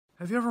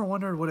Have you ever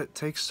wondered what it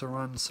takes to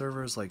run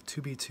servers like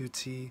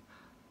 2B2T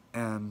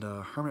and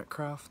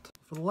Hermitcraft?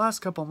 For the last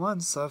couple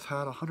months, I've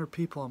had 100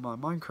 people on my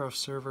Minecraft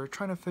server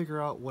trying to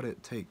figure out what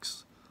it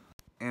takes.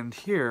 And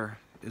here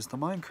is the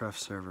Minecraft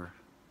server.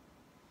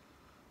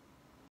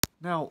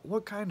 Now,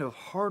 what kind of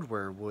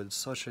hardware would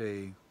such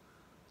a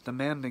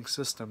demanding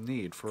system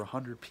need for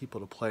 100 people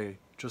to play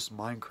just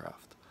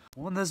Minecraft?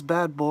 Well, in this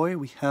bad boy,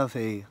 we have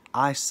a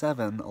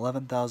i7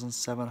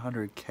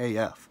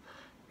 11700KF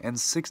and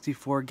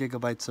 64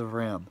 gigabytes of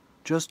RAM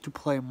just to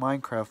play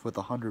Minecraft with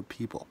 100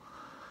 people.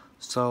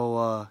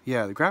 So,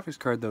 yeah, the graphics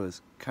card, though,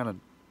 is kind of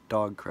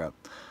dog crap.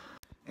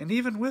 And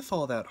even with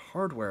all that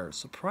hardware,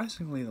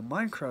 surprisingly, the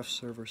Minecraft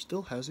server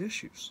still has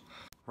issues.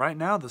 Right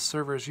now, the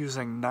server is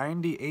using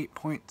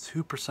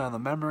 98.2% of the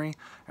memory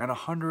and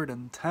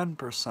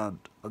 110%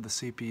 of the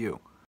CPU.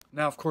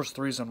 Now, of course,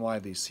 the reason why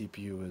the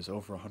CPU is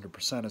over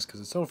 100% is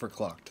because it's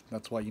overclocked.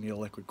 That's why you need a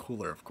liquid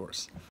cooler, of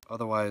course.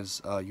 Otherwise,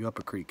 you up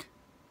a creek.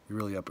 You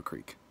really up a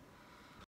creek.